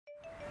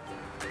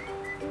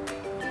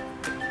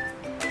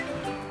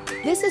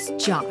This is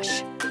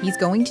Josh. He's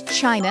going to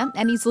China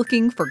and he's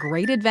looking for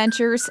great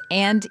adventures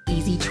and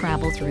easy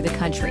travel through the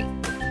country.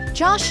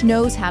 Josh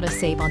knows how to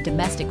save on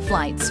domestic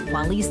flights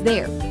while he's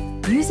there.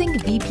 Using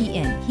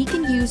VPN, he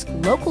can use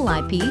local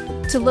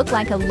IP to look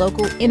like a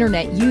local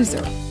internet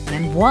user,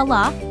 and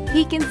voila,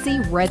 he can see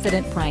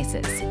resident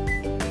prices.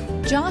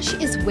 Josh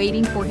is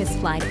waiting for his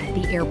flight at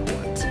the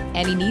airport,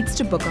 and he needs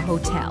to book a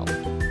hotel.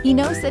 He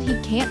knows that he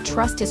can't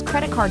trust his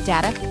credit card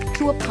data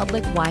to a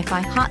public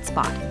Wi-Fi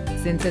hotspot,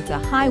 since it's a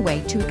highway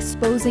to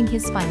exposing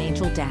his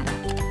financial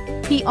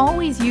data. He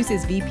always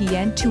uses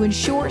VPN to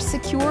ensure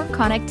secure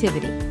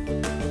connectivity.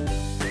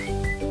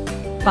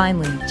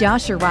 Finally,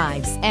 Josh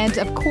arrives, and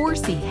of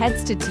course he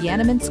heads to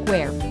Tiananmen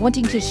Square,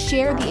 wanting to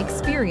share the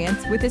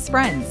experience with his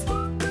friends.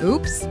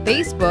 Oops,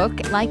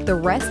 Facebook, like the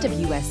rest of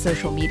US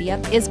social media,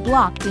 is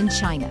blocked in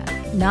China.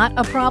 Not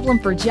a problem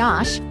for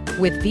Josh.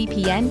 With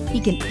VPN, he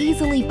can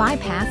easily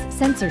bypass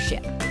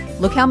censorship.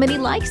 Look how many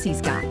likes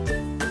he's got.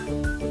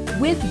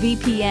 With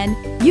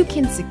VPN, you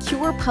can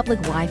secure public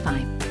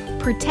Wi-Fi,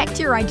 protect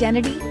your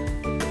identity,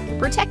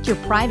 protect your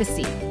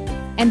privacy,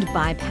 and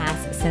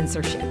bypass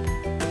censorship.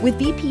 With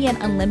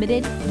VPN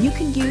Unlimited, you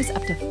can use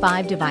up to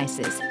 5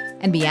 devices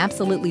and be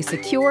absolutely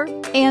secure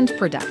and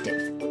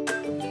productive.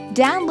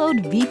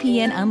 Download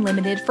VPN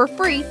Unlimited for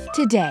free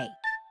today.